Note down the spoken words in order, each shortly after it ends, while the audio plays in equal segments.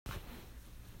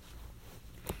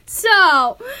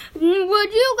So,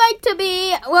 would you like to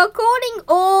be recording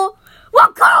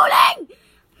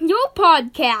your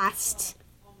podcast?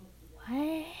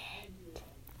 What?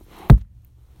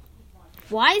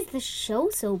 Why is the show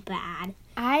so bad?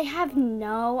 I have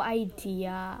no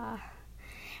idea.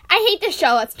 I hate this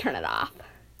show. Let's turn it off.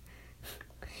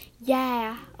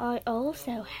 Yeah, I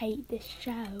also hate this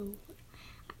show.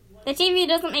 The TV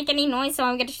doesn't make any noise, so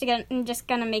I'm just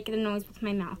gonna make the noise with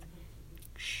my mouth.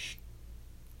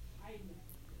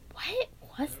 What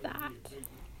was that?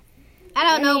 I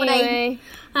don't know, Anyway.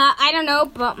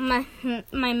 but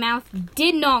my mouth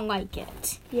did not like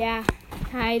it. Yeah,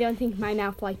 I don't think my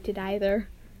mouth liked it either.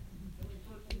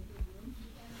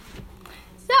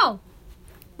 So,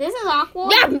 this is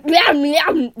awkward. What's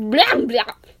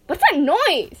that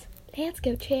noise? Let's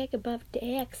go check above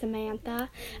deck,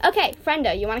 Samantha. Okay,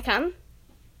 Frenda, you want to come?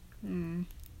 I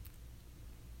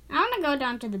want to go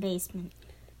down to the basement.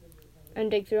 And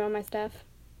dig through all my stuff?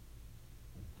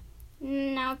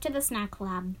 No, to the snack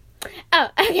lab.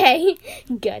 Oh, okay.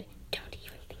 Good. Don't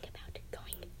even think about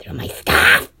going through my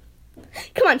stuff.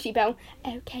 Come on, Sheepo.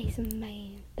 Okay,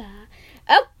 Samantha.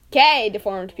 Okay,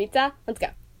 deformed pizza. Let's go.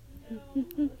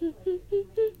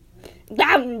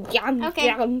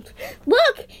 Okay.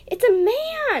 Look, it's a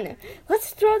man. Let's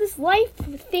throw this life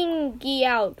thingy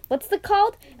out. What's it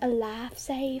called? A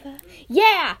lifesaver.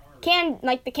 Yeah.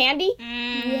 Like the candy?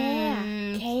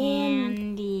 Yeah.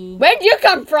 Candy. Where'd you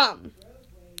come from?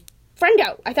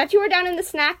 Friendo, I thought you were down in the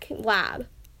snack lab.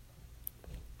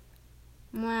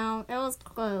 Well, it was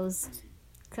closed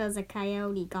because a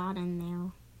coyote got in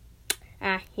there.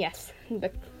 Ah, yes,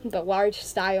 the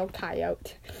large-style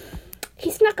coyote.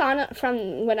 He snuck on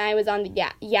from when I was on the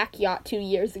yak yacht 2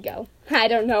 years ago. I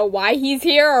don't know why he's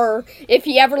here or if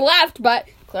he ever left, but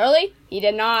clearly he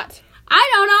did not. I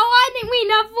don't know. Why didn't we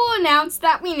never announce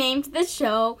that we named the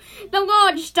show The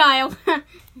Large Style?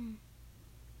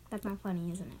 That's not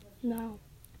funny, isn't it? No.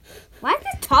 Why is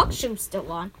the talk show still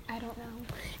on? I don't know.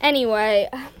 Anyway,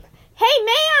 hey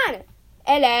man!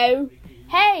 Hello.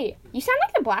 Hey, you sound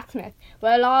like the blacksmith.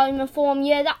 Well, I'm informed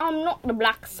you that I'm not the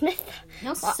blacksmith.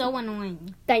 You're so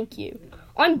annoying. Thank you.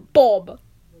 I'm Bob.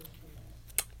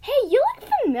 Hey, you look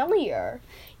familiar.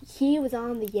 He was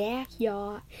on the yak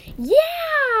yacht.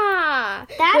 Yeah!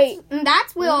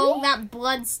 That's where all that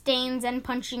blood stains and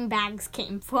punching bags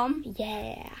came from.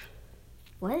 Yeah.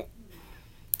 What?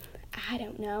 I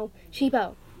don't know.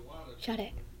 Sheepo, shut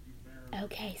it.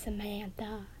 Okay,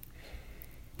 Samantha.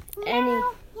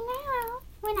 Well,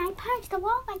 when I punch the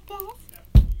wall like this,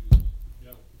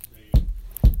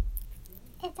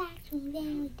 it's actually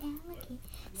very delicate.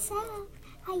 So,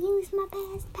 I use my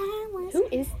best powers. Who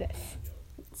is this?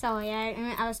 Sorry,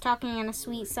 I was talking in a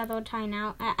sweet southern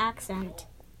accent.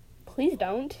 Please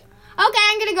don't. Okay,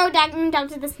 I'm gonna go down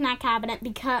to the snack cabinet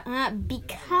because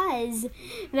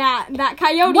that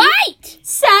coyote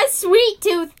says Sweet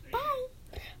Tooth. Bye.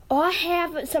 I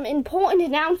have some important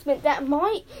announcement that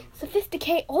might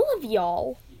sophisticate all of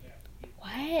y'all.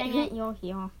 What? Dang it, you're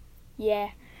here.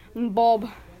 Yeah, Bob.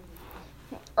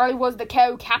 I was the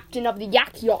co-captain of the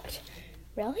yak yacht.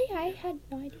 Really? I had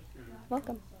no idea.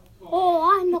 Welcome.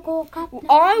 Oh, I'm the co-captain.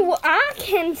 I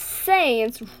can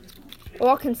sense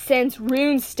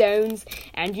runestones,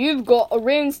 and you've got a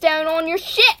runestone on your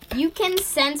ship. You can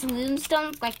sense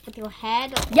runestones like with your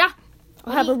head? Yeah,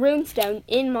 I have a runestone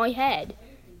in my head.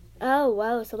 Oh,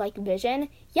 wow, so like vision?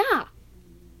 Yeah,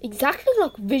 exactly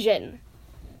like vision.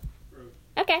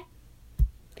 Okay.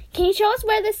 Can you show us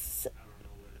where this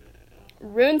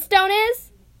runestone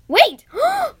is? Wait!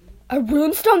 A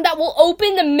runestone that will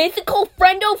open the mythical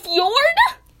Frendo Fjord?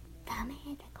 The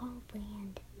mythical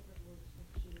friend.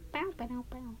 Bow, bow,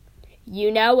 bow.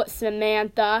 You know,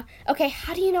 Samantha. Okay,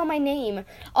 how do you know my name?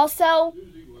 Also,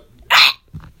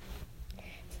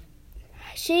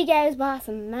 she goes by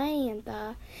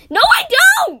Samantha. No, I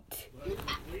don't!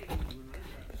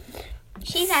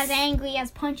 She's as angry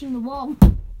as punching the wall.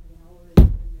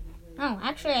 Oh,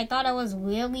 actually, I thought it was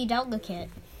really delicate.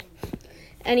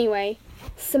 Anyway,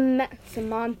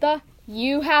 Samantha,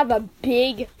 you have a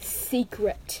big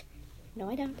secret. No,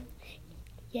 I don't.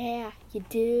 Yeah, you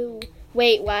do.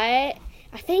 Wait, what?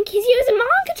 I think he's using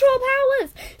mind control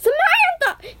powers.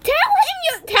 Samantha, tell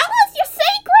us your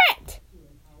secret.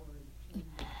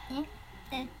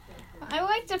 I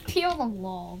like to peel the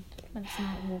log, but it's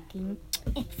not working.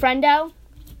 Frendo,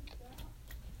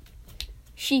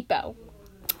 Sheepo,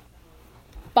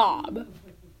 Bob.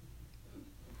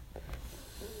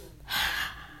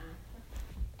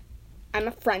 I'm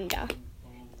a Frenda.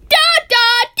 Da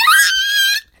da da!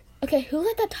 Okay, who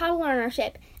let the toddler on our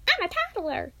ship? I'm a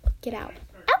toddler. Get out.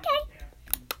 Okay.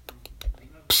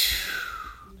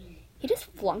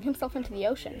 flung himself into the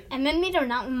ocean. And then made a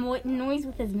noise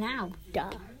with his mouth.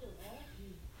 Duh.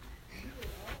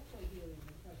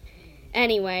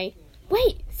 Anyway,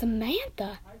 wait,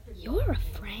 Samantha, you're a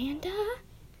Franda?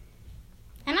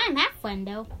 And I'm half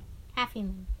Friendo, half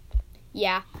human.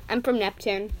 Yeah, I'm from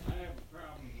Neptune.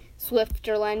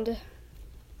 Swifterland.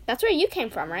 That's where you came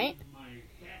from, right?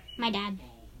 My dad.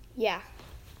 Yeah.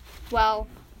 Well,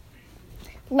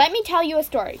 let me tell you a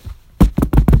story.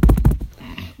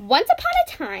 Once upon a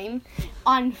time,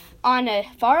 on a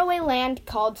faraway land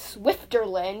called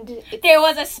Swifterland, There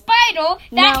was a spider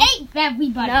that No. ate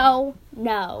everybody.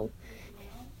 No.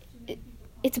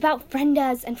 It's about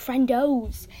Frendas and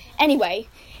Friendos. Anyway,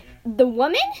 the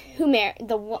woman who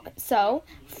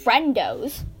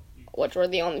Friendos, which were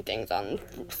the only things on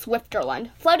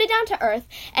Swifterland, floated down to Earth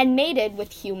and mated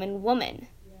with human woman.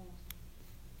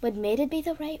 Would mated be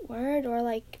the right word, or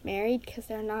like married, because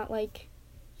they're not like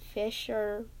fish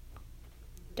or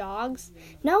dogs?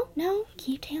 No,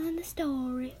 keep telling the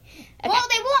story. Okay. Well,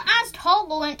 they weren't as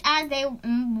tolerant as they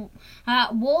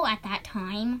were at that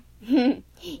time.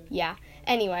 Yeah.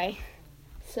 Anyway,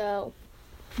 so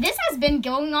This has been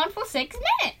going on for 6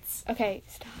 minutes. okay,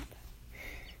 stop.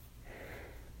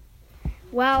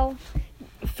 Well,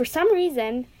 for some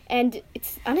reason, and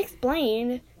it's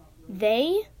unexplained,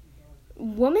 the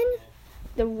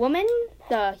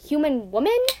human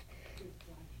woman,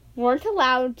 weren't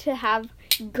allowed to have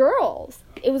girls.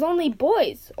 It was only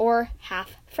boys or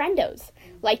half Friendos,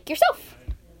 like yourself,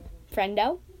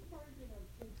 Friendo.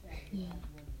 Yeah.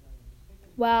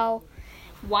 Well,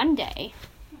 one day,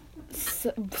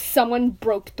 someone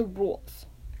broke the rules.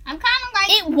 I'm kind of like...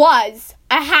 It was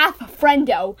a half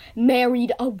Friendo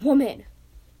married a woman.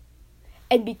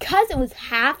 And because it was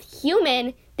half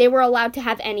human, they were allowed to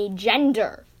have any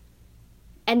gender.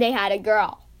 And they had a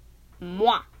girl.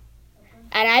 Moi.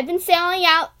 And I've been sailing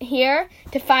out here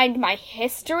to find my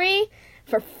history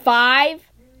for 5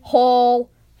 whole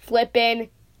flippin'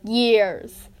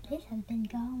 years. This has been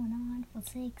going on for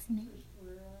 6 minutes.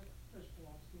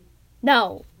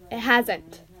 No, it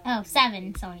hasn't. Oh,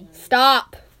 7, sorry.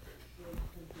 Stop.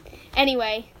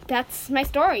 Anyway, that's my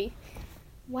story.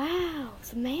 Wow,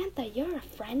 Samantha, you're a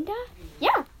Frenda?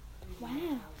 Yeah.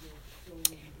 Wow.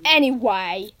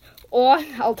 Anyway, or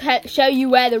I'll show you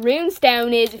where the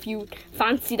runestone is if you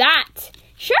fancy that.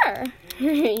 Sure.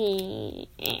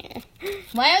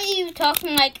 Why are you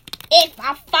talking like if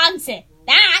I fancy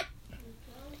that?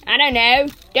 I don't know.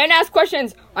 Don't ask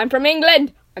questions. I'm from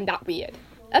England. I'm that weird.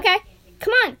 Okay,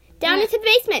 come on. Down into the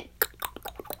basement.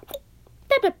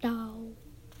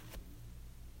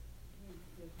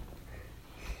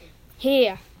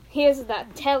 Here's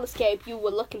that telescope you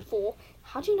were looking for.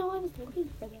 How'd you know I was looking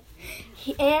for that?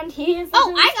 And here's the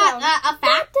Oh, I got runestone. a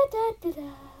fact.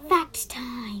 Fact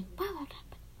time.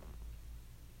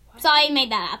 Sorry, I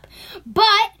made that up.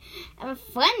 But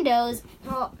Friendos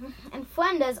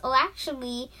are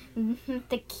actually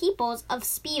the keepers of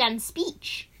speed and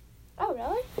speech. Oh,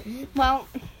 really? Well,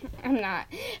 I'm not.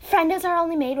 Friendos are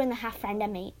only made when the half Frenda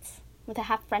mates. With a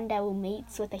half Frendo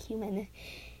mates with a human.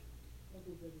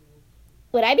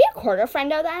 Would I be a quarter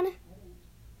Frendo then?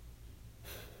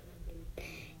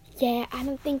 Yeah, I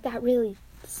don't think that really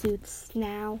suits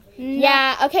now. No.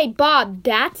 Yeah, okay, Bob,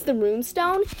 that's the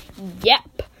runestone?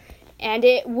 Yep. And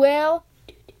it will...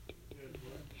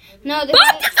 No, this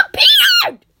Bob is-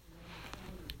 disappeared!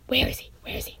 Where is he?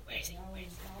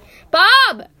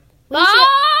 Bob!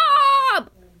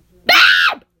 Bob!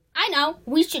 Bob! I know.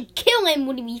 We should kill him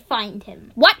when we find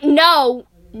him. What? No.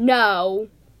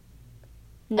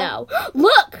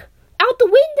 Look! Out the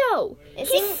window! It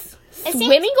He's seems-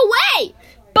 swimming away!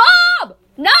 Bob!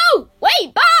 No!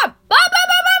 Wait, Bob! Bob!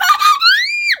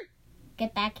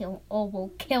 Get back here or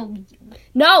we'll kill you.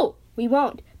 No, we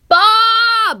won't.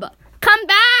 Bob! Come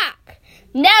back!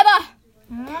 Never!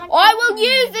 I will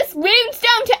use this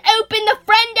runestone to open the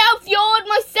Frendo Fjord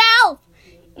myself!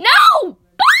 No!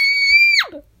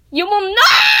 Bob! You will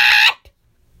not!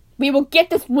 We will get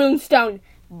this runestone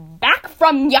back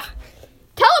from ya.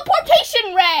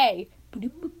 Teleportation ray!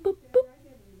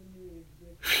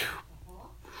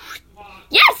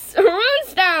 Yes! A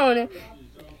runestone!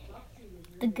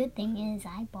 The good thing is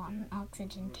I bought an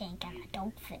oxygen tank and a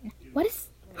dolphin. What is...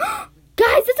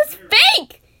 Guys, this is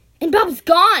fake! And Bob's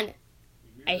gone!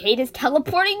 I hate his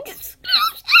teleporting...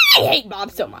 I hate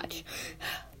Bob so much.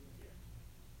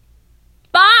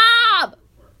 Bob!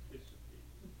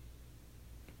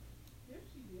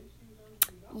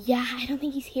 Yeah, I don't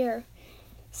think he's here.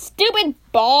 Stupid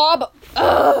Bob!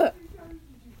 Ugh.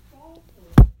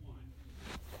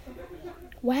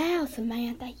 Wow,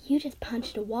 Samantha, you just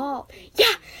punched a wall.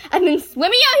 Yeah, I've been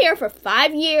swimming out here for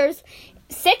 5 years.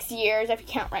 6 years if you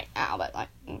count right now, but like,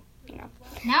 you know.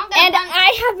 Now And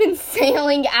I have been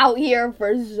sailing out here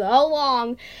for so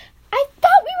long. I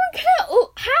thought we were gonna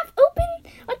have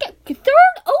open, like a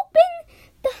third open,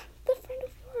 the front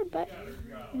door, but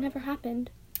it never happened.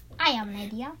 I have an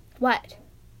idea. What?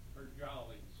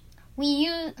 We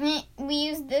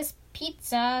use this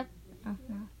pizza. Oh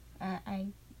no,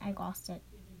 I lost it.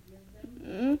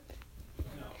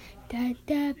 Da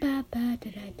da ba ba da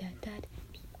da da da